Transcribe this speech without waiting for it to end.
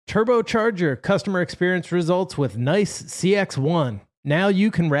Turbocharge your customer experience results with Nice CX1. Now you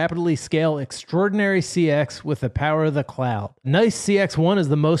can rapidly scale extraordinary CX with the power of the cloud. Nice CX1 is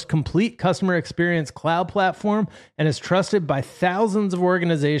the most complete customer experience cloud platform and is trusted by thousands of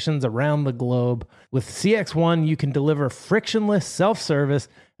organizations around the globe. With CX1, you can deliver frictionless self-service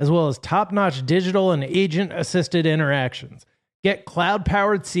as well as top-notch digital and agent-assisted interactions. Get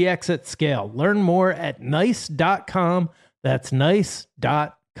cloud-powered CX at scale. Learn more at nice.com. That's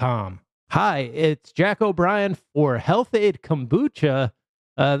nice.com. Hi, it's Jack O'Brien for Health Aid Kombucha.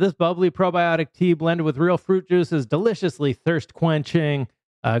 This bubbly probiotic tea blended with real fruit juice is deliciously thirst-quenching,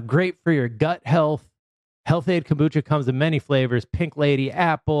 great for your gut health. Health Aid Kombucha comes in many flavors: Pink Lady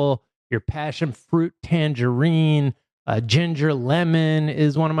Apple, your passion fruit tangerine, ginger lemon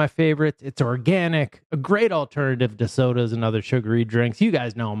is one of my favorites. It's organic, a great alternative to sodas and other sugary drinks. You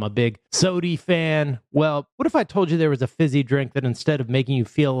guys know I'm a big sody fan. Well, what if I told you there was a fizzy drink that instead of making you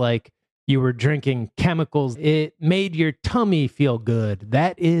feel like you were drinking chemicals, it made your tummy feel good?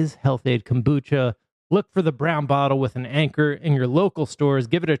 That is Health Aid Kombucha. Look for the brown bottle with an anchor in your local stores.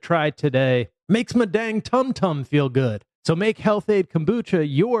 Give it a try today. Makes my dang tum-tum feel good. So make Health Aid Kombucha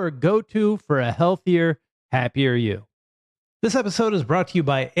your go-to for a healthier, happier you. This episode is brought to you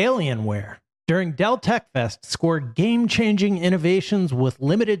by Alienware. During Dell Tech Fest, score game-changing innovations with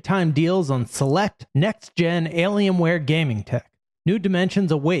limited-time deals on select next-gen Alienware gaming tech. New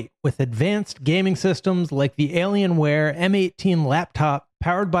dimensions await with advanced gaming systems like the Alienware M18 laptop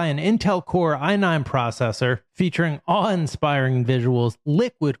powered by an Intel Core i9 processor featuring awe-inspiring visuals,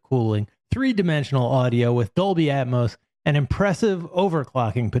 liquid cooling, three-dimensional audio with Dolby Atmos, and impressive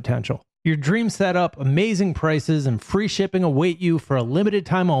overclocking potential. Your dream setup, amazing prices, and free shipping await you for a limited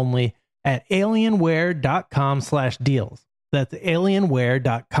time only at alienware.com/deals. That's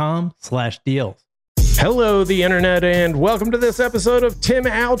alienware.com/deals. Hello, the internet, and welcome to this episode of Tim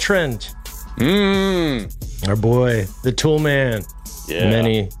AllTrend. Our boy, the tool man. Yeah.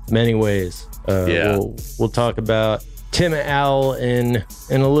 In many ways. We'll talk about Tim Al in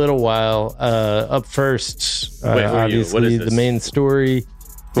a little while. Up first, Wait, obviously, the main story.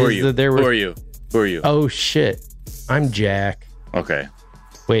 Who are you? Who are you? Oh, shit. I'm Jack. Okay.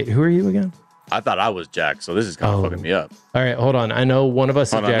 Wait, who are you again? I thought I was Jack, so this is kind of fucking me up. All right, hold on. I know one of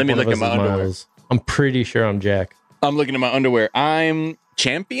us is Jack, Let me one of look us at is my underwear. Miles. I'm pretty sure I'm Jack. I'm looking at my underwear. I'm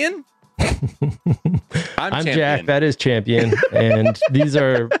Champion? I'm Jack. That is Champion. And these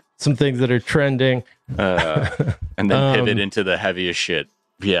are some things that are trending. And then pivot into the heaviest shit.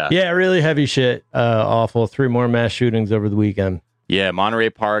 Yeah. Yeah, really heavy shit. Awful. 3 more mass shootings over the weekend. Yeah,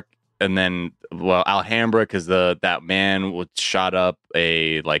 Monterey Park. And then, Alhambra, because that man shot up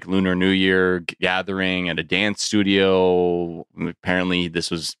a Lunar New Year gathering at a dance studio. Apparently, this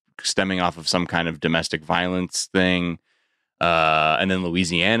was stemming off of some kind of domestic violence thing. And then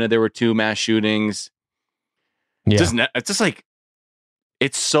Louisiana, there were 2 mass shootings. Yeah.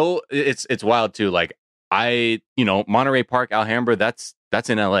 It's wild too. Monterey Park, Alhambra, that's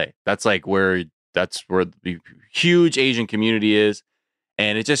in LA. That's where the huge Asian community is.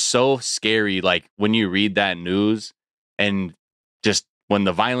 And it's just so scary, when you read that news and just when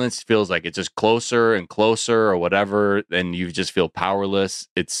the violence feels like it's just closer and closer or whatever, and you just feel powerless.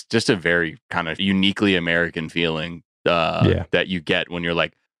 It's just a very kind of uniquely American feeling that you get when you're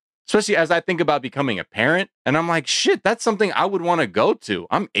especially as I think about becoming a parent, and I'm like, shit, that's something I would want to go to.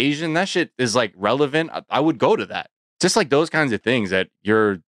 I'm Asian. That shit is relevant. I would go to that. Just those kinds of things that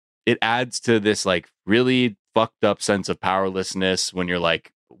it adds to this really fucked up sense of powerlessness when you're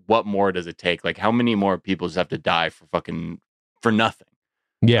what more does it take? How many more people just have to die for nothing?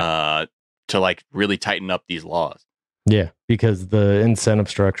 Yeah. To really tighten up these laws. Yeah, because the incentive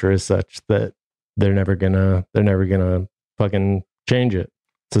structure is such that they're never gonna fucking change it.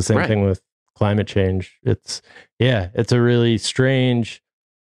 It's the same thing with climate change. It's a really strange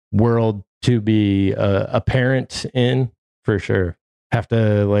world to be a parent in, for sure. Have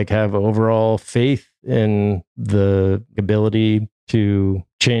to have overall faith in the ability to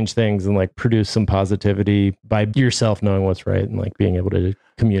change things and produce some positivity by yourself knowing what's right and being able to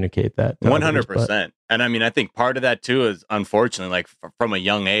communicate that. 100%. And I mean, I think part of that too is, unfortunately, from a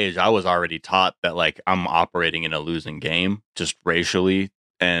young age, I was already taught that I'm operating in a losing game, just racially.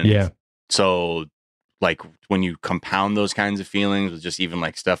 And so when you compound those kinds of feelings with just even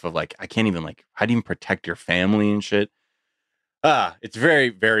stuff of I can't even how do you even protect your family and shit? It's very,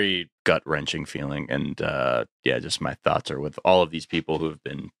 very gut wrenching feeling. And just my thoughts are with all of these people who have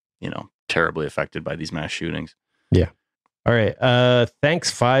been, terribly affected by these mass shootings. Yeah. All right.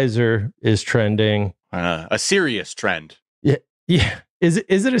 Thanks, Pfizer is trending. A serious trend. Yeah. Yeah. Is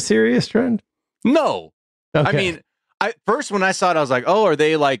it a serious trend? No. Okay. I mean, First, when I saw it, I was like, oh, are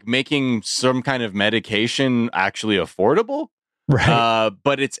they like making some kind of medication actually affordable? Right.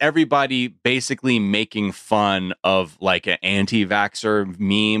 But it's everybody basically making fun of like an anti-vaxxer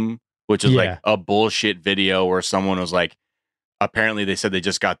meme, which is like a bullshit video where someone was like, apparently they said they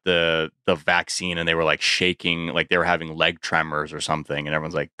just got the vaccine and they were like shaking, like they were having leg tremors or something. And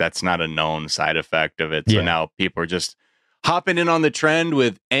everyone's like, that's not a known side effect of it. So now people are just hopping in on the trend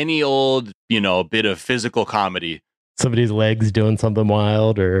with any old, bit of physical comedy. Somebody's legs doing something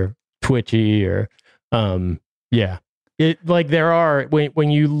wild or twitchy or, It like there are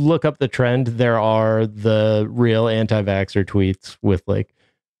when you look up the trend, there are the real anti-vaxxer tweets with like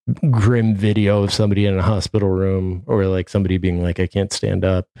grim video of somebody in a hospital room or like somebody being like, I can't stand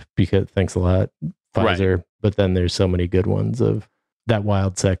up because thanks a lot, Pfizer. Right. But then there's so many good ones of that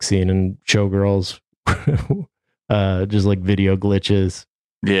wild sex scene and showgirls, just like video glitches.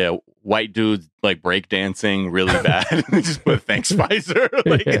 Yeah, white dudes like breakdancing really bad. Just put thanks Pfizer.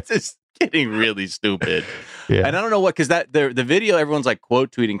 It's just getting really stupid. And I don't know what, because that the video everyone's like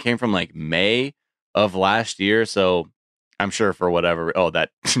quote tweeting came from like May of last year. So I'm sure for whatever. Oh, that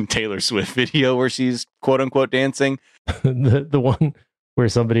Taylor Swift video where she's quote unquote dancing. the one where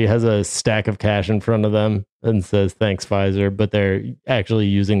somebody has a stack of cash in front of them and says thanks Pfizer, but they're actually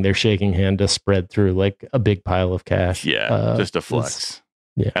using their shaking hand to spread through like a big pile of cash. Just a flex.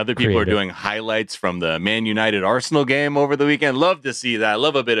 Other people are doing highlights from the Man United Arsenal game over the weekend. Love to see that.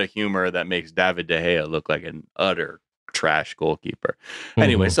 Love a bit of humor that makes David De Gea look like an utter trash goalkeeper.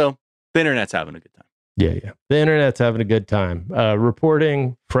 Anyway, so the internet's having a good time. Yeah. The internet's having a good time.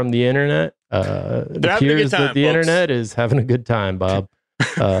 Reporting from the internet, it appears that the internet is having a good time, Bob.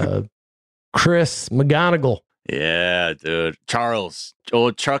 Chris McGonigal. Yeah, dude.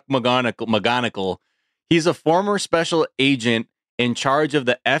 Old Chuck McGonigal. He's a former special agent in charge of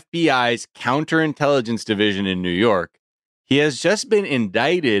the FBI's counterintelligence division in New York. He has just been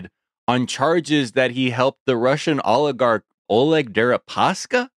indicted on charges that he helped the Russian oligarch Oleg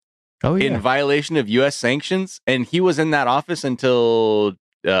Deripaska in violation of U.S. sanctions. And he was in that office until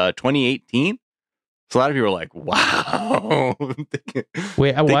 2018. So a lot of people are like, wow.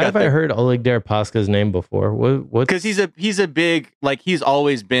 Wait, why have I heard Oleg Deripaska's name before? Because he's a big, like, he's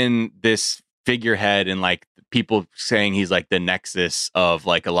always been this figurehead and like people saying he's like the nexus of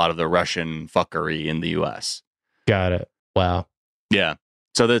like a lot of the Russian fuckery in the US. Got it. Wow. Yeah.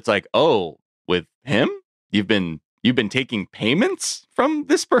 So that's like, oh, with him, you've been taking payments from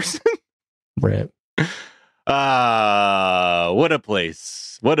this person? Right. What a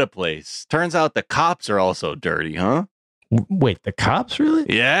place. What a place. Turns out the cops are also dirty, huh? Wait, the cops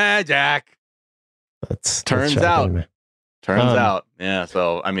really? Yeah, Jack. Turns out. Yeah.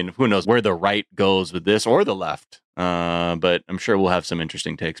 So, I mean, who knows where the right goes with this or the left. But I'm sure we'll have some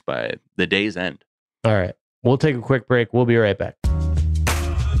interesting takes by the day's end. All right. We'll take a quick break. We'll be right back.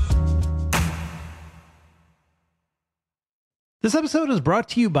 This episode is brought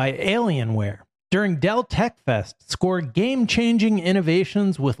to you by Alienware. During Dell Tech Fest, score game-changing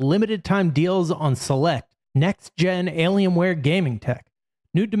innovations with limited-time deals on select next-gen Alienware gaming tech.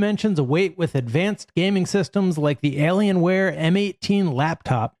 New dimensions await with advanced gaming systems like the Alienware M18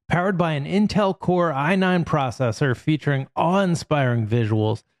 laptop, powered by an Intel Core i9 processor featuring awe-inspiring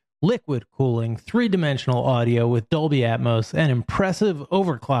visuals, liquid cooling, three-dimensional audio with Dolby Atmos, and impressive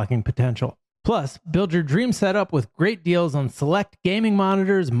overclocking potential. Plus, build your dream setup with great deals on select gaming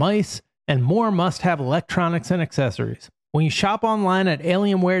monitors, mice, and more must-have electronics and accessories. When you shop online at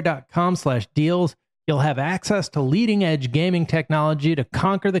alienware.com/deals, you'll have access to leading-edge gaming technology to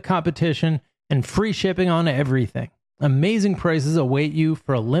conquer the competition and free shipping on everything. Amazing prices await you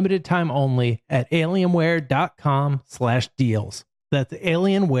for a limited time only at alienware.com/deals. That's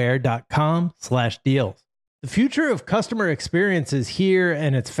alienware.com/deals. The future of customer experience is here,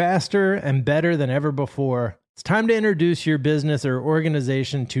 and it's faster and better than ever before. It's time to introduce your business or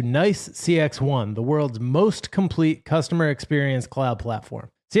organization to NICE CX1, the world's most complete customer experience cloud platform.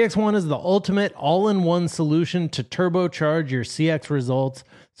 CX1 is the ultimate all-in-one solution to turbocharge your CX results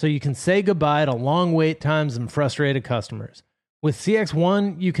so you can say goodbye to long wait times and frustrated customers. With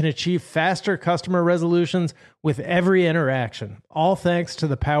CX1, you can achieve faster customer resolutions with every interaction, all thanks to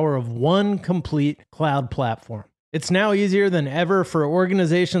the power of one complete cloud platform. It's now easier than ever for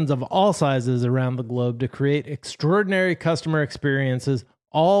organizations of all sizes around the globe to create extraordinary customer experiences,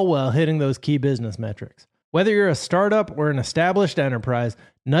 all while hitting those key business metrics. Whether you're a startup or an established enterprise,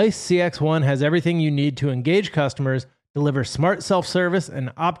 NICE CX1 has everything you need to engage customers, deliver smart self-service,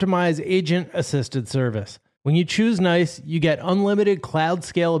 and optimize agent-assisted service. When you choose NICE, you get unlimited cloud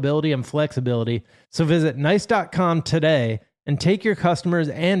scalability and flexibility. So visit nice.com today and take your customers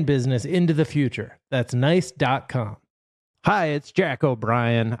and business into the future. That's nice.com. Hi, it's Jack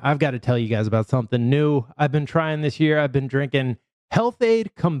O'Brien. I've got to tell you guys about something new I've been trying this year. I've been drinking Health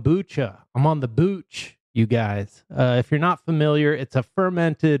Aid Kombucha. I'm on the booch, you guys. If you're not familiar, it's a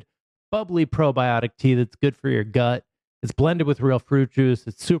fermented, bubbly probiotic tea that's good for your gut. It's blended with real fruit juice.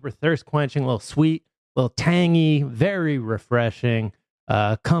 It's super thirst quenching, a little sweet, a little tangy, very refreshing.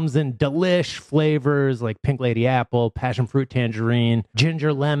 Comes in delish flavors like pink lady apple, passion fruit tangerine,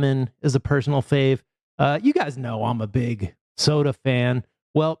 ginger lemon is a personal fave. You guys know I'm a big soda fan.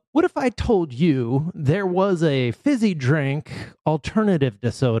 Well, what if I told you there was a fizzy drink alternative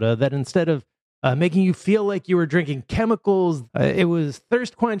to soda that instead of making you feel like you were drinking chemicals, it was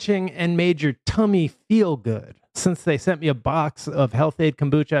thirst quenching and made your tummy feel good? Since they sent me a box of Health Aid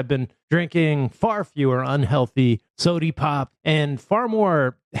Kombucha, I've been drinking far fewer unhealthy sody pop and far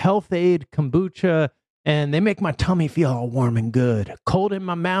more Health Aid Kombucha, and they make my tummy feel all warm and good. Cold in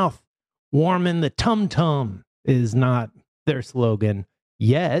my mouth, warm in the tum-tum is not their slogan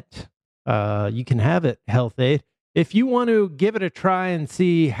yet. You can have it, Health Aid. If you want to give it a try and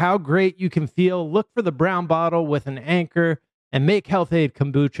see how great you can feel, look for the brown bottle with an anchor and make Health Aid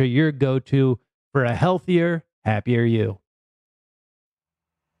Kombucha your go-to for a healthier, happier you.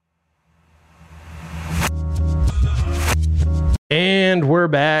 And we're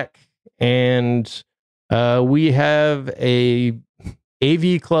back, and we have a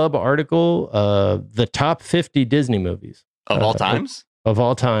AV Club article, the top 50 Disney movies. Of all times? Of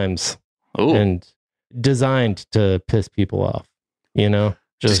all times. Ooh. And designed to piss people off, you know?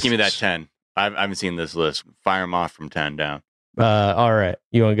 Just give me that 10. I haven't seen this list. Fire them off from 10 down. All right.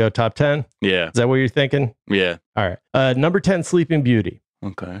 You want to go top 10? Yeah. Is that what you're thinking? Yeah. All right. Number 10, Sleeping Beauty.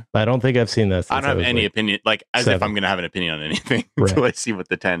 Okay. I don't think I've seen that since I don't have any opinion, like as 7. if I'm going to have an opinion on anything Right. until I see what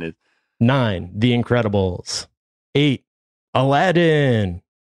the 10 is. 9, The Incredibles. 8, Aladdin.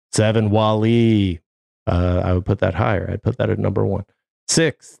 7, Wall-E. I would put that higher. I'd put that at number 1.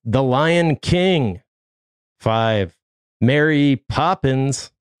 6, The Lion King. 5, Mary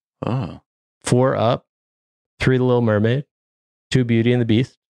Poppins. Oh. 4, Up. 3, The Little Mermaid. 2, Beauty and the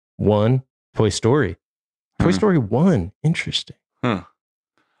Beast. 1, Toy Story. Toy Story 1. Interesting. Huh.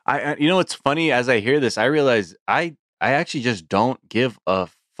 I you know what's funny? As I hear this, I realize I actually just don't give a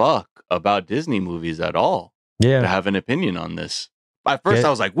fuck about Disney movies at all. Yeah. To have an opinion on this. At first, I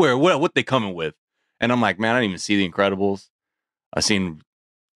was like, what they coming with? And I'm like, man, I didn't even see The Incredibles. I seen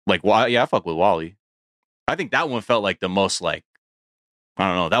like, I fuck with Wall-E. I think that one felt like the most like, I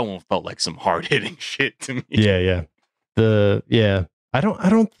don't know. That one felt like some hard hitting shit to me. Yeah. I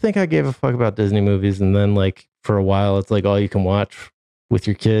don't think I gave a fuck about Disney movies, and then like for a while, it's like all you can watch with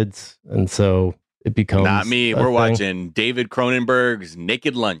your kids, and so it becomes not me. We're thing. Watching David Cronenberg's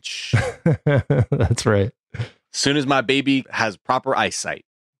Naked Lunch. That's right. As soon as my baby has proper eyesight,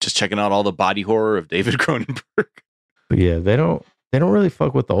 just checking out all the body horror of David Cronenberg. But yeah, they don't really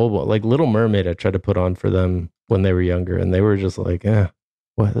fuck with the old one. Like Little Mermaid, I tried to put on for them when they were younger, and they were just like,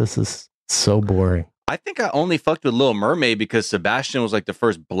 what? This is so boring. I think I only fucked with Little Mermaid because Sebastian was like the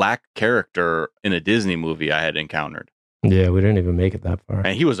first black character in a Disney movie I had encountered. Yeah, we didn't even make it that far.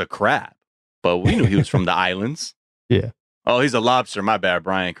 And he was a crab, but we knew he was from the islands. Yeah. Oh, he's a lobster. My bad.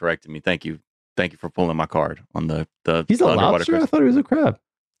 Brian corrected me. Thank you for pulling my card on the He's a lobster? I thought he was a crab.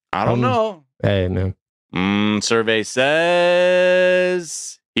 I don't know. Hey, man. Survey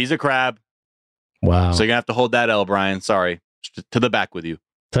says he's a crab. Wow. So you're going to have to hold that L, Brian. Sorry. To the back with you.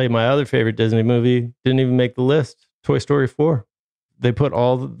 Tell you my other favorite Disney movie didn't even make the list. Toy Story 4. They put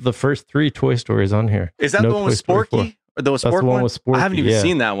all the first 3 Toy Stories on here. Is that the one with Sporky? Or the one with Sporky? I haven't even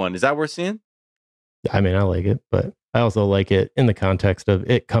seen that one. Is that worth seeing? I mean, I like it, but I also like it in the context of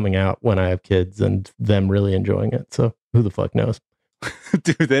it coming out when I have kids and them really enjoying it. So who the fuck knows?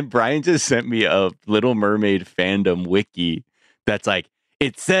 Dude, then Brian just sent me a Little Mermaid fandom wiki that's like,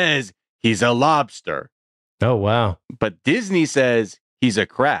 it says he's a lobster. Oh, wow. But Disney says he's a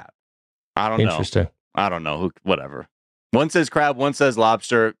crab. I don't know. Interesting. I don't know. Whatever. One says crab, one says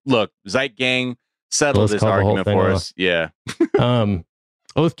lobster. Look, Zeit Gang, settle this argument for us. Yeah.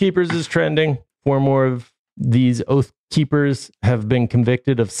 Oathkeepers is trending. 4 more of these Oathkeepers have been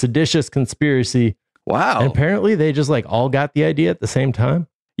convicted of seditious conspiracy. Wow. And apparently they just like all got the idea at the same time.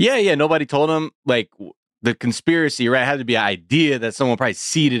 Yeah. Nobody told them like the conspiracy, right? Had to be an idea that someone probably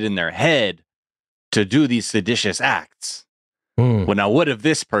seeded in their head to do these seditious acts. Well, now what if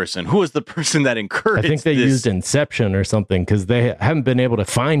this person? Who was the person that encouraged? I think they used Inception or something because they haven't been able to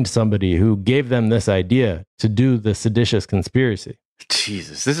find somebody who gave them this idea to do the seditious conspiracy.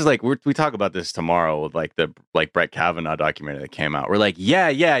 Jesus, this is like we talk about this tomorrow with like the Brett Kavanaugh documentary that came out. We're like,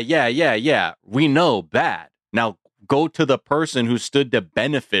 yeah. We know bad. Now go to the person who stood to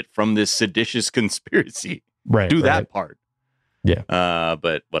benefit from this seditious conspiracy. Right. Do that part. Yeah.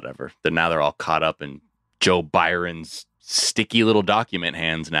 But whatever. Now they're all caught up in Joe Byron's sticky little document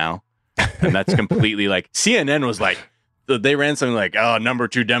hands now. And that's completely like CNN was like, they ran something like, oh, number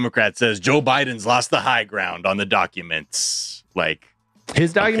 2 Democrat says Joe Biden's lost the high ground on the documents. Like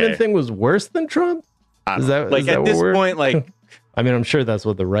his document thing was worse than Trump. Is that at this point, like, I mean, I'm sure that's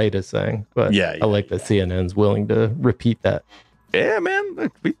what the right is saying, but I like that CNN's willing to repeat that. Yeah,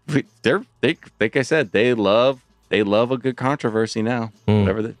 man. They're like I said, they love a good controversy now.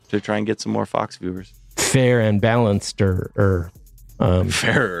 Whatever to try and get some more Fox viewers. Fair and balanced, fairer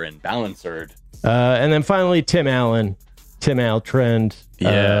and balanced. And then finally, Tim Allen, AllTrend.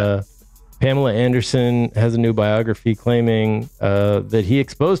 Yeah. Pamela Anderson has a new biography claiming that he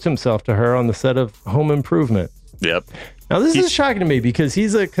exposed himself to her on the set of Home Improvement. Yep. Now, this is shocking to me because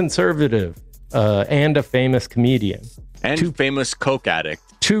he's a conservative and a famous comedian. And famous coke addict.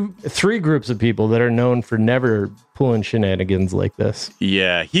 3 groups of people that are known for never pulling shenanigans like this.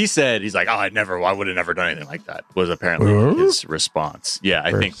 Yeah. He's like, oh, I would have never done anything like that, was apparently his response. Yeah,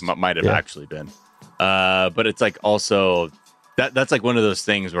 I think might have actually been. But it's like also, that's like one of those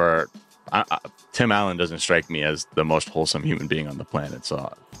things where Tim Allen doesn't strike me as the most wholesome human being on the planet.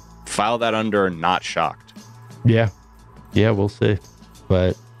 So file that under not shocked. Yeah. Yeah, we'll see.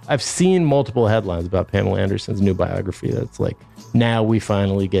 But I've seen multiple headlines about Pamela Anderson's new biography. That's like, now we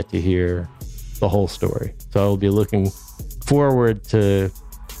finally get to hear the whole story. So I'll be looking forward to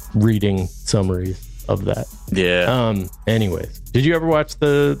reading summaries of that. Yeah. Anyways, did you ever watch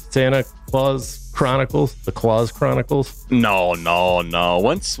the Santa Claus Chronicles? The Claus Chronicles? No.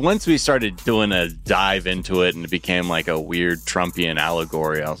 Once we started doing a dive into it and it became like a weird Trumpian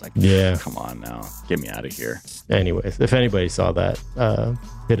allegory, I was like, yeah, come on now. Get me out of here. Anyways, if anybody saw that,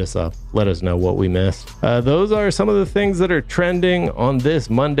 hit us up. Let us know what we missed. Those are some of the things that are trending on this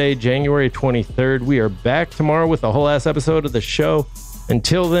Monday, January 23rd. We are back tomorrow with a whole ass episode of the show.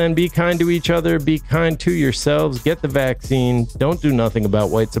 Until then, be kind to each other, be kind to yourselves, get the vaccine, don't do nothing about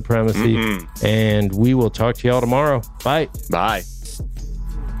white supremacy, and we will talk to y'all tomorrow. Bye. Bye.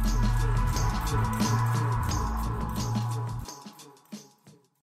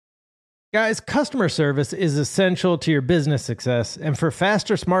 Guys, customer service is essential to your business success, and for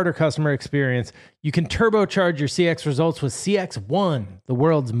faster, smarter customer experience, you can turbocharge your CX results with CX1, the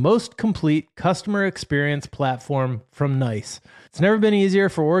world's most complete customer experience platform from NICE. It's never been easier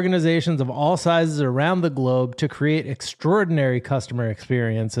for organizations of all sizes around the globe to create extraordinary customer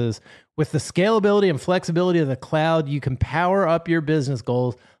experiences. With the scalability and flexibility of the cloud, you can power up your business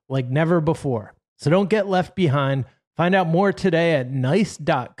goals like never before. So don't get left behind. Find out more today at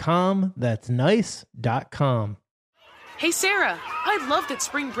nice.com. That's nice.com. Hey, Sarah, I love that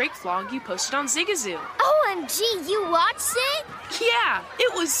spring break vlog you posted on Zigazoo. OMG, you watched it? Yeah,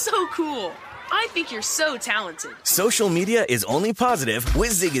 it was so cool. I think you're so talented. Social media is only positive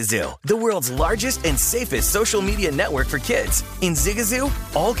with Zigazoo, the world's largest and safest social media network for kids. In Zigazoo,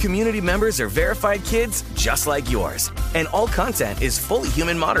 all community members are verified kids just like yours, and all content is fully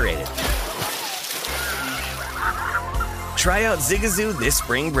human moderated. Try out Zigazoo this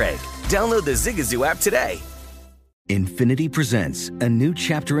spring break. Download the Zigazoo app today. Infinity presents a new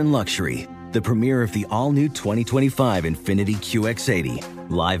chapter in luxury, the premiere of the all-new 2025 Infinity QX80,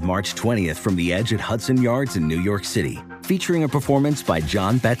 live March 20th from the Edge at Hudson Yards in New York City, featuring a performance by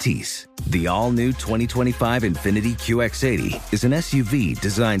John Batiste. The all-new 2025 Infinity QX80 is an SUV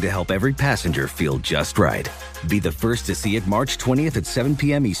designed to help every passenger feel just right. Be the first to see it March 20th at 7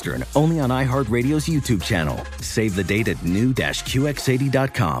 p.m. Eastern, only on iHeartRadio's YouTube channel. Save the date at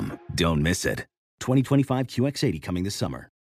new-QX80.com. Don't miss it. 2025 QX80 coming this summer.